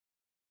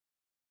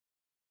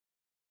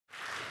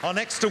Our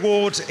next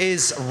award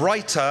is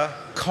Writer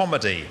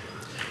Comedy,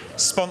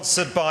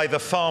 sponsored by the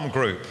Farm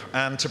Group.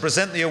 And to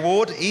present the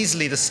award,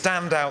 easily the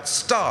standout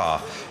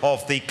star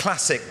of the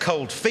classic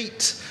Cold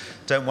Feet.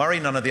 Don't worry,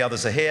 none of the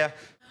others are here.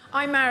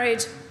 I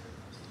married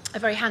a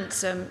very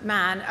handsome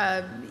man,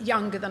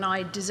 younger than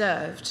I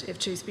deserved, if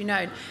truth be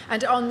known.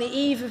 And on the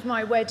eve of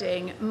my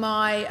wedding,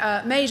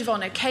 my maid of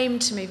honour came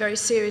to me very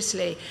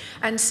seriously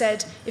and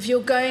said, if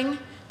you're going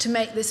to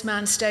make this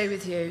man stay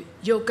with you,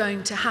 you're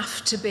going to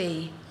have to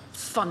be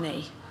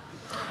funny.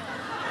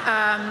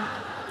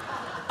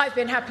 I've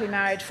been happily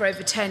married for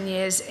over 10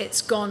 years.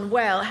 It's gone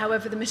well.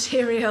 However, the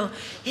material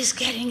is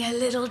getting a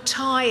little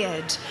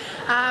tired.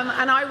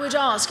 And I would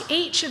ask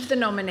each of the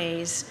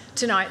nominees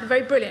tonight, the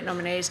very brilliant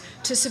nominees,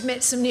 to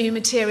submit some new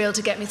material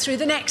to get me through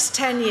the next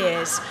 10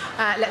 years.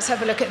 Let's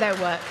have a look at their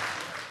work.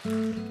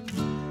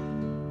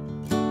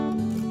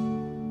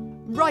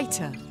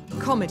 Writer,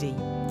 comedy.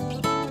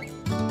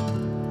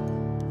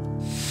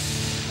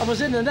 I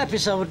was in an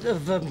episode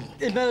of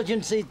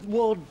Emergency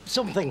Ward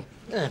something.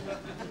 I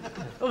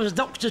was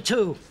Doctor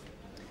 2.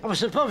 I was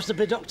supposed to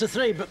be Doctor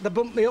 3, but they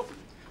bumped me up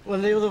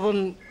when the other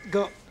one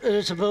got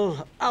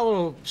irritable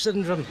owl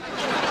syndrome.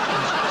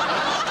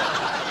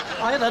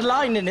 I had a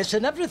line in it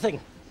and everything.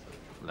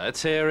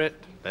 Let's hear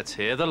it. Let's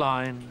hear the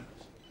line.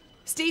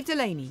 Steve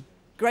Delaney,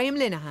 Graham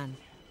Linehan,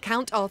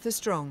 Count Arthur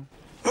Strong.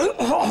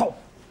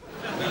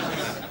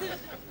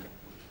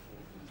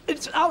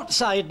 It's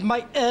outside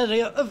my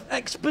area of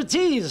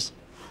expertise.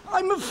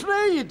 I'm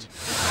afraid.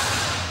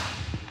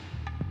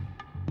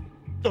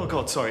 Oh,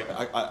 God, sorry.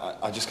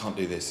 I just can't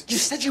do this. You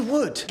said you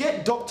would.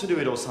 Get Doc to do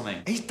it or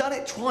something. He's done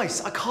it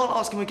twice. I can't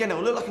ask him again.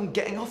 It'll look like I'm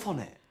getting off on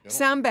it.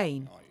 Sam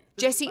Bain,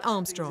 Jesse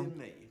Armstrong,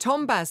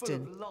 Tom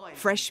Basden,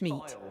 Fresh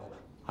Meat.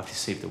 I've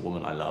deceived the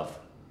woman I love.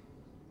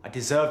 I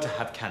deserve to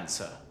have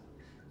cancer.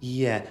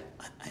 Yeah,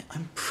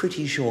 I'm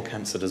pretty sure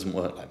cancer doesn't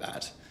work like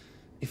that.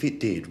 If it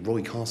did,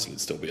 Roy Castle would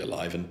still be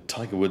alive and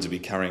Tiger Woods would be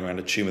carrying around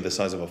a tumour the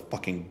size of a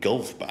fucking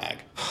golf bag.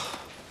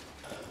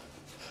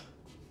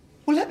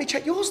 Well, let me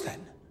check yours then.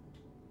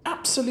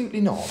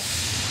 Absolutely not.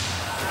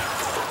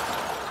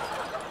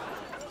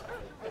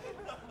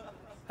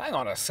 Hang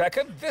on a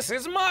second, this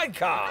is my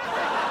car!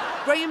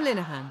 Graham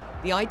Linehan,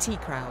 The IT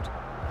Crowd.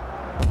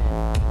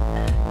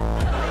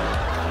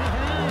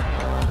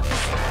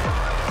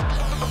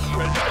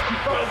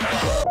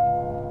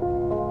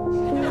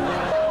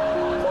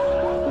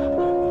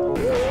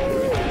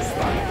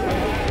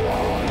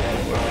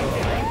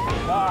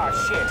 Ah,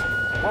 shit.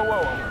 Whoa,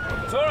 whoa,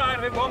 whoa. It's all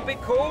right, it won't be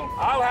cool.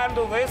 I'll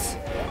handle this.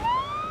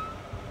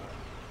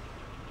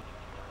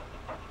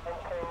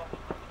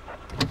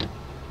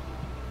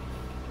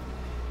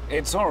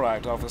 It's all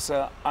right,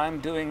 officer. I'm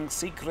doing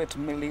Secret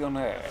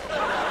Millionaire.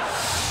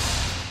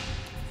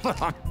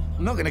 I'm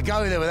not going to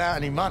go there without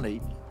any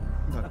money.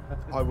 No,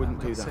 I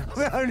wouldn't do that.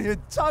 Well, only a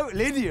total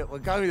idiot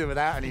would go there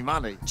without any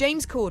money.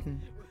 James Corden,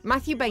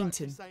 Matthew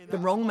Bainton, The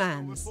Wrong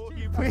Mans.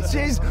 Which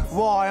is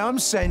why I'm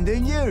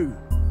sending you.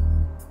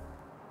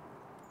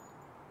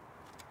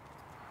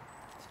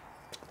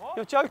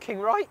 You're joking,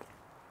 right?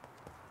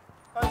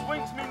 Those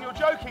winks mean you're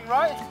joking,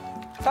 right?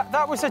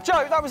 That was a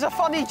joke. That was a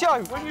funny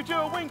joke. When you do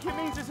a wink, it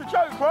means it's a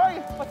joke,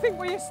 right? I think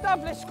we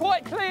established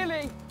quite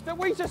clearly that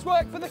we just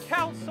work for the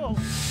council.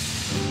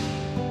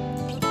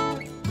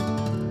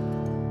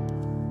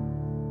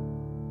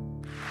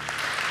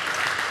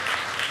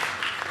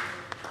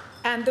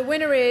 And the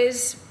winner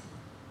is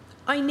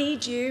I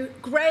Need You,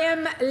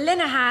 Graham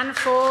Linehan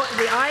for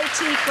The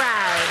IT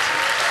Crowd.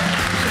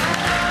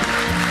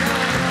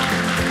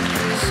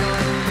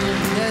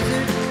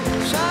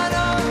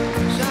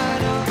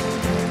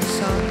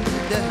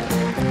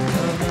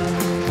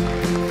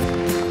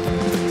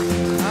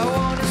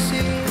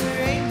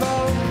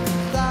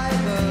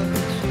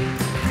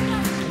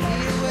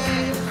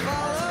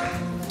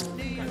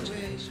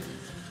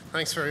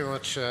 Thanks very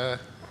much. I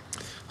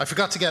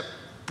forgot to get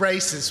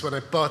braces when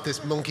I bought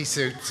this monkey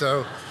suit,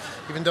 so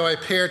even though I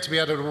appeared to be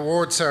at an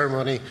award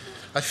ceremony,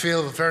 I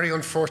feel very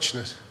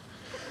unfortunate.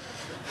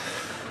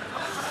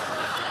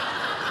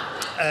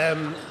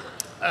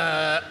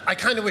 I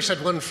kind of wish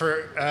I'd won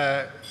for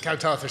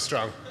Count Arthur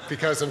Strong,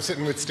 because I'm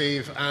sitting with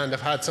Steve and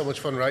I've had so much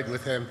fun writing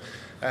with him.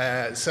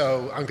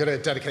 So I'm going to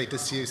dedicate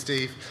this to you,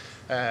 Steve.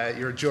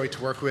 You're a joy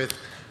to work with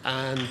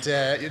and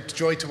a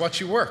joy to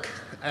watch you work.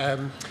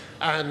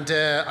 And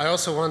I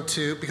also want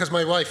to, because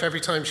my wife, every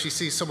time she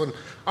sees someone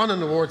on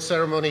an award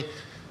ceremony,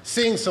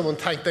 seeing someone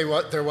thank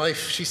their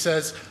wife, she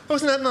says, "Oh,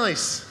 isn't that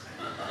nice?"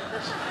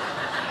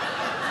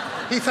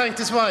 He thanked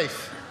his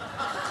wife,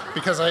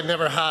 because I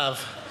never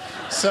have.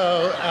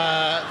 So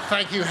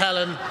thank you,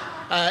 Helen.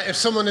 If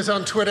someone is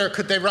on Twitter,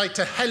 could they write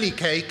to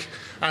Helicake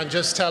and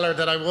just tell her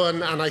that I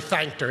won and I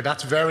thanked her?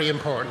 That's very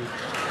important.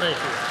 Thank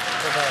you.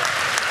 Bye-bye.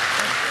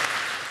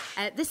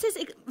 This is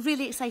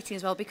really exciting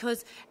as well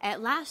because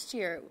last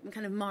year we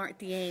kind of marked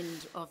the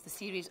end of the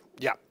series.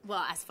 Yeah.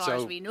 Well, as far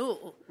as we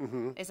know.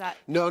 Is that...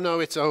 No,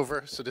 it's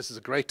over. So this is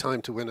a great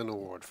time to win an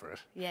award for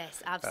it.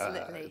 Yes,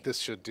 absolutely. This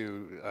should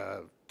do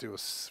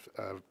us...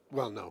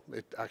 well, no,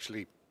 it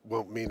actually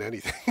won't mean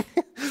anything.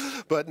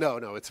 But no,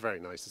 it's very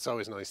nice. It's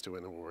always nice to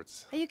win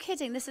awards. Are you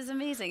kidding? This is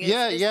amazing.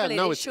 Yeah, brilliant.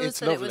 no, it shows it's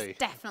that lovely. It was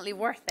definitely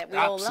worth it. We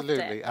all loved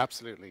it.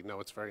 Absolutely.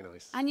 No, it's very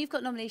nice. And you've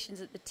got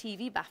nominations at the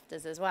TV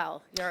BAFTAs as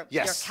well. Your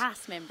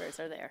cast members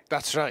are there.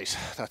 That's right.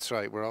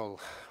 We're all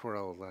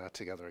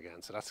together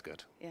again, so that's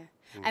good. Yeah.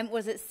 And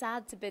was it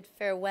sad to bid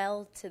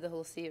farewell to the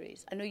whole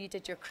series? I know you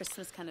did your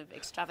Christmas kind of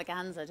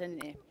extravaganza,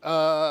 didn't you?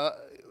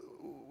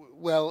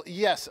 Well,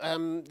 yes,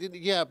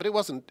 but it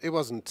wasn't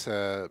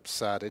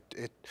sad.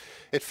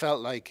 It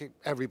felt like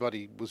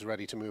everybody was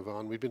ready to move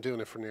on. We've been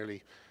doing it for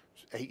nearly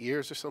 8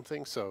 years or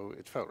something, so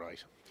it felt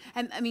right.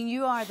 I mean,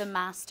 you are the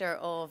master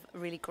of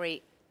really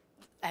great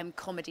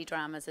comedy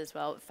dramas as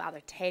well.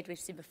 Father Ted, we've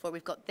seen before.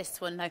 We've got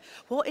this one now.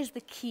 What is the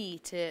key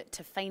to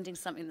finding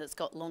something that's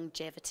got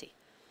longevity?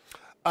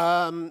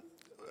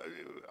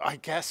 I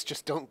guess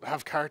just don't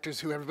have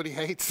characters who everybody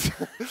hates.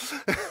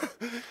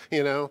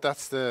 You know, I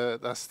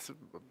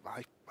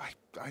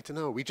don't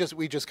know. We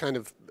just kind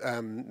of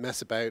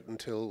mess about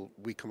until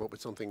we come up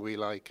with something we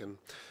like, and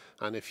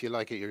if you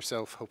like it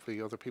yourself,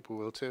 hopefully other people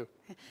will too.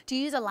 Do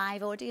you use a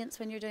live audience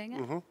when you're doing it?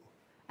 Mm-hmm.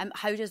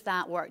 How does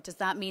that work? Does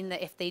that mean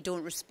that if they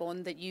don't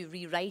respond that you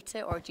rewrite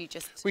it, or do you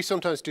just... We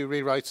sometimes do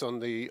rewrites on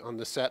the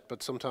set,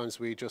 but sometimes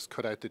we just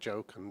cut out the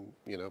joke and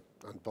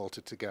bolt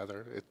it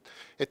together.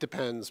 It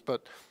depends,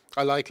 but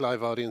I like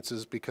live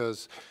audiences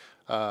because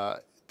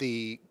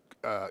the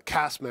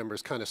cast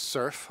members kind of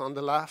surf on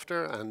the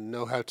laughter and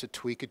know how to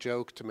tweak a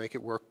joke to make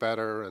it work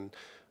better, and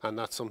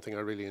that's something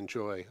I really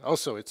enjoy.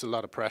 Also, it's a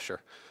lot of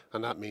pressure,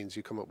 and that means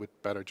you come up with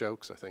better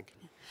jokes, I think.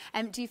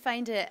 Do you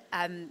find it,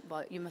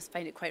 well, you must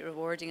find it quite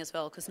rewarding as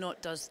well, because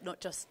not just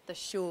the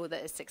show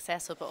that is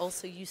successful, but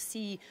also you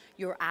see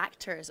your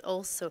actors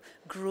also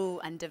grow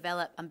and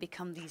develop and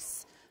become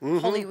these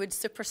Hollywood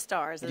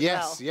superstars as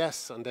well.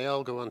 Yes, and they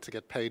all go on to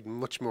get paid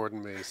much more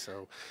than me,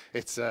 so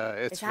it's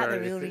very... Is that the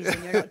real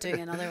reason you're not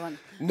doing another one?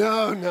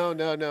 No.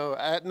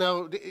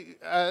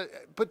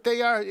 But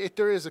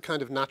there is a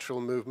kind of natural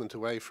movement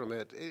away from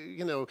it.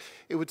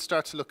 It would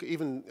start to look,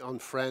 even on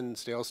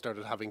Friends, they all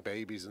started having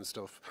babies and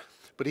stuff.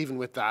 But even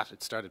with that,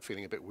 it started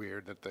feeling a bit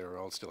weird that they were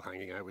all still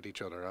hanging out with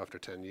each other after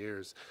 10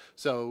 years.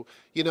 So,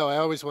 I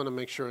always want to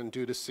make sure and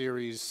do the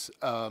series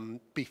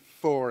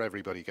before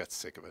everybody gets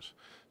sick of it.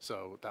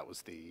 So that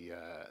was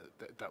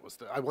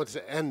I wanted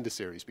to end the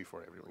series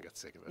before everyone gets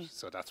sick of it.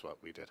 So that's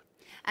what we did.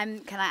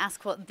 Can I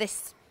ask what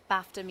this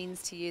BAFTA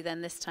means to you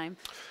then this time,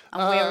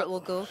 and where it will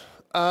go?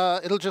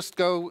 It'll just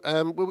go.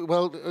 I'm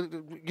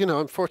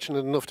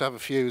fortunate enough to have a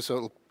few,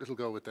 so it'll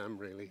go with them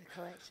really.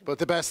 But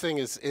the best thing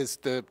is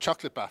the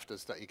chocolate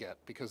BAFTAs that you get,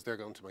 because they're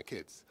going to my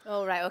kids.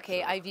 Oh right, okay.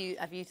 So.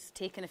 Have you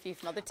taken a few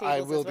from other tables? I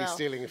will as well? be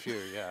stealing a few.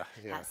 Yeah.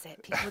 That's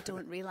it. People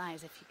don't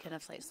realise if you kind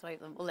of swipe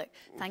them. Well, look,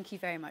 thank you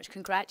very much.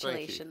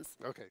 Congratulations.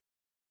 Thank you. Okay.